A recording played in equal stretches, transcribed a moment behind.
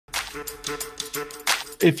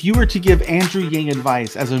If you were to give Andrew Yang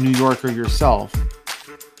advice as a New Yorker yourself,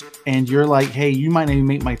 and you're like, hey, you might not even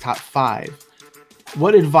make my top 5,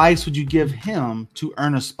 what advice would you give him to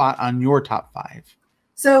earn a spot on your top 5?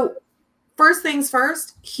 So first things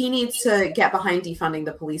first, he needs to get behind defunding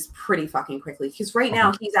the police pretty fucking quickly, because right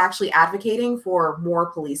now he's actually advocating for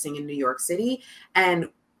more policing in New York City. And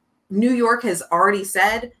New York has already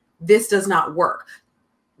said this does not work.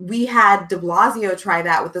 We had de Blasio try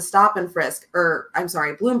that with the stop and frisk, or I'm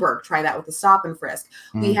sorry, Bloomberg try that with the stop and frisk.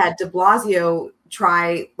 We had de Blasio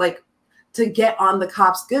try to get on the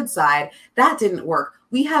cops' good side. That didn't work.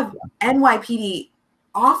 We have NYPD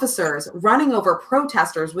officers running over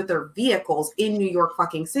protesters with their vehicles in New York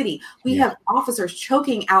fucking City. We have officers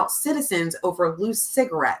choking out citizens over loose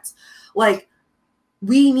cigarettes. Like,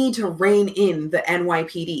 we need to rein in the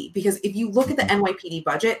NYPD, because if you look at the NYPD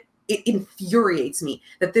budget, it infuriates me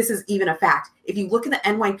that this is even a fact. If you look at the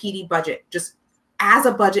NYPD budget, just as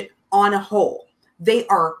a budget on a whole, they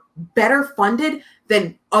are better funded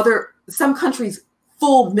than some countries'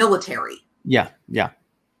 full military. Yeah, yeah.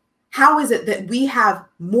 How is it that we have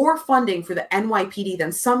more funding for the NYPD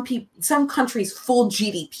than some countries' full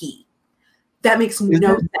GDP? That makes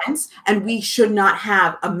no sense. And we should not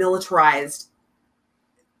have a militarized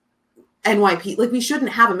NYPD. Like, we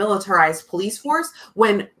shouldn't have a militarized police force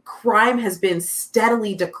when crime has been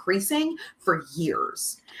steadily decreasing for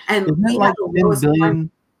years. And isn't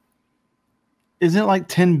it like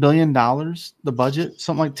 $10 billion, the budget?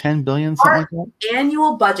 Something like 10 billion, something like that?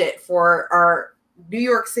 Annual budget for our New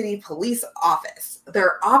York City police office,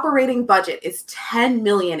 their operating budget is 10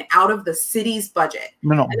 million out of the city's budget.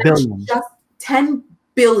 No, billion. Just 10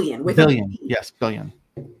 billion with billion. A B. Yes, billion.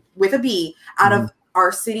 With a B out of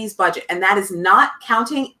our city's budget. And that is not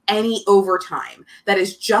counting any overtime. That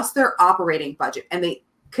is just their operating budget. And they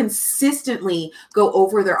consistently go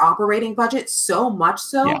over their operating budget, so much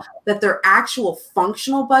so that their actual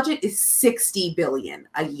functional budget is 60 billion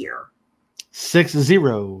a year. 60.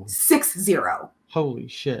 Holy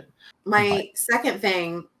shit. My second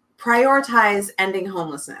thing, prioritize ending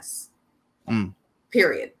homelessness.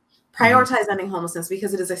 Period. Prioritize ending homelessness,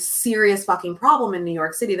 because it is a serious fucking problem in New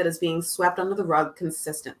York City that is being swept under the rug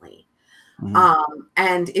consistently.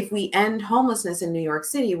 And if we end homelessness in New York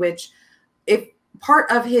City, which if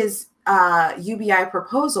part of his UBI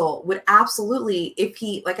proposal would absolutely, if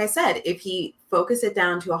he, like I said, if he focus it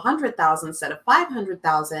down to 100,000 instead of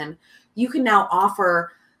 500,000, you can now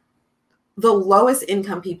offer the lowest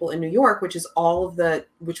income people in New York, which is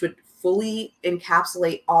which would fully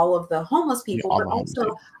encapsulate all of the homeless people, but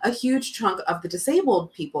also a huge chunk of the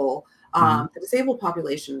disabled people, the disabled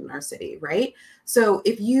population in our city, right? So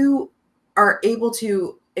if you are able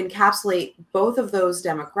to encapsulate both of those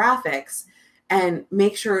demographics and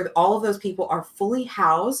make sure that all of those people are fully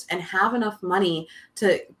housed and have enough money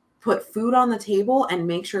to put food on the table and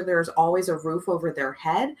make sure there's always a roof over their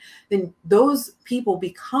head, then those people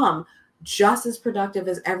become just as productive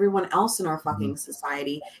as everyone else in our fucking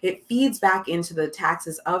society. It feeds back into the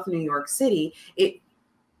taxes of New York City. It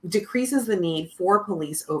decreases the need for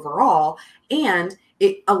police overall, and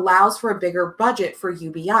it allows for a bigger budget for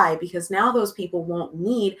UBI, because now those people won't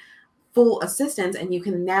need full assistance, and you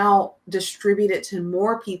can now distribute it to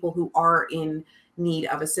more people who are in need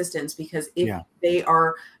of assistance, because if they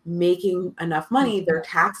are making enough money, their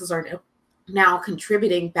taxes are now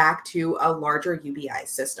contributing back to a larger UBI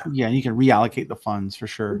system. Yeah, and you can reallocate the funds for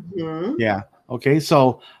sure. Yeah. Okay,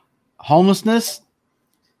 so homelessness,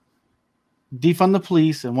 defund the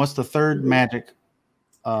police, and what's the third magic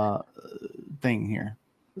thing here?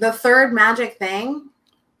 The third magic thing,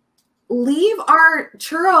 leave our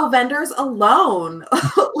churro vendors alone.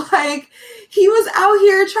 Like, he was out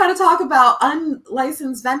here trying to talk about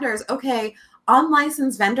unlicensed vendors. Okay,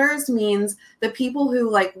 unlicensed vendors means the people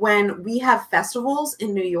who, like, when we have festivals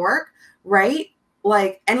in New York, right?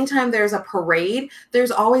 Like, anytime there's a parade,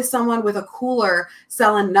 there's always someone with a cooler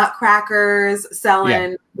selling nutcrackers,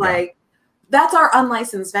 selling that's our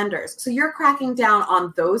unlicensed vendors. So you're cracking down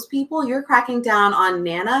on those people. You're cracking down on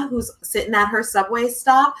Nana, who's sitting at her subway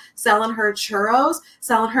stop, selling her churros,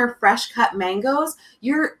 selling her fresh cut mangoes.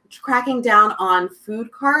 You're cracking down on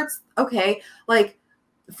food carts. Okay, like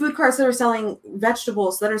food carts that are selling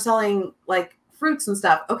vegetables, that are selling like fruits and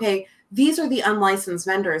stuff. Okay, these are the unlicensed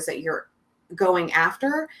vendors that you're going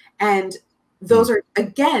after. And those are,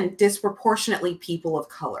 again, disproportionately people of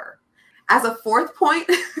color. As a fourth point,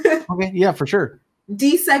 okay, yeah, for sure,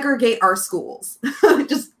 desegregate our schools.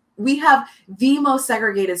 We have the most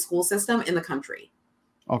segregated school system in the country.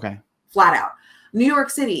 Okay. Flat out. New York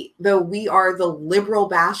City, though we are the liberal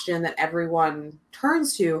bastion that everyone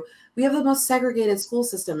turns to, we have the most segregated school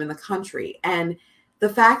system in the country. And the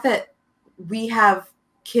fact that we have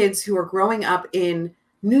kids who are growing up in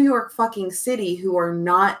New York fucking City who are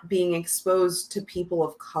not being exposed to people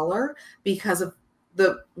of color because of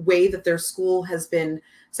the way that their school has been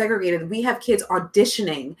segregated. We have kids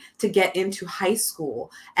auditioning to get into high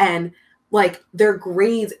school, and like their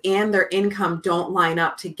grades and their income don't line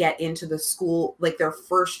up to get into the school, like their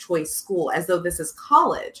first choice school, as though this is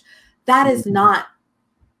college. That is not,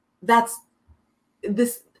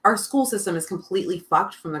 our school system is completely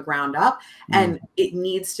fucked from the ground up, and it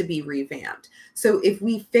needs to be revamped. So if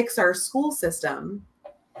we fix our school system,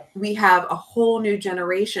 we have a whole new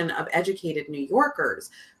generation of educated New Yorkers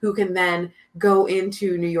who can then go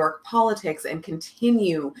into New York politics and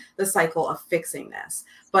continue the cycle of fixing this.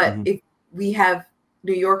 But if we have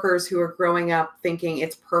New Yorkers who are growing up thinking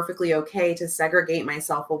it's perfectly okay to segregate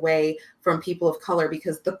myself away from people of color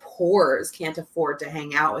because the poors can't afford to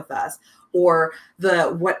hang out with us, or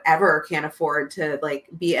the whatever can't afford to like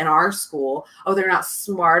be in our school. Oh, they're not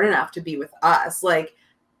smart enough to be with us. Like,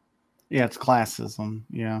 yeah, it's classism.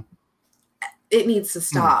 Yeah. It needs to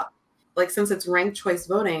stop. Like, since it's ranked choice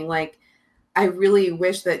voting, like, I really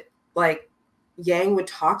wish that like Yang would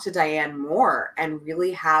talk to Dianne more and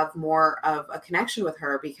really have more of a connection with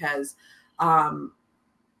her, because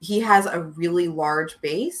he has a really large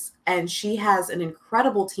base and she has an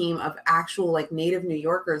incredible team of actual like native New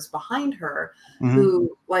Yorkers behind her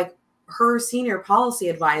who, like, her senior policy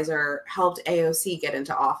advisor helped AOC get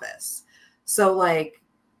into office. So like,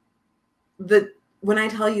 when I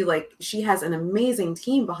tell you, like, she has an amazing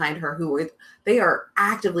team behind her they are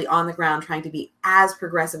actively on the ground trying to be as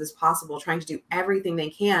progressive as possible, trying to do everything they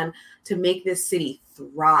can to make this city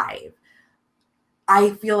thrive.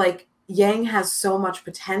 I feel like Yang has so much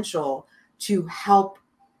potential to help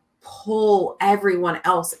pull everyone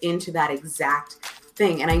else into that exact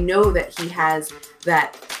thing. And I know that he has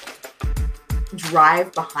that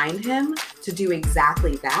drive behind him to do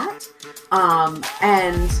exactly that.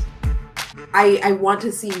 And I want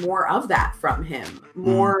to see more of that from him,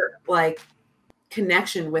 more like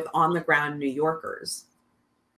connection with on the ground New Yorkers.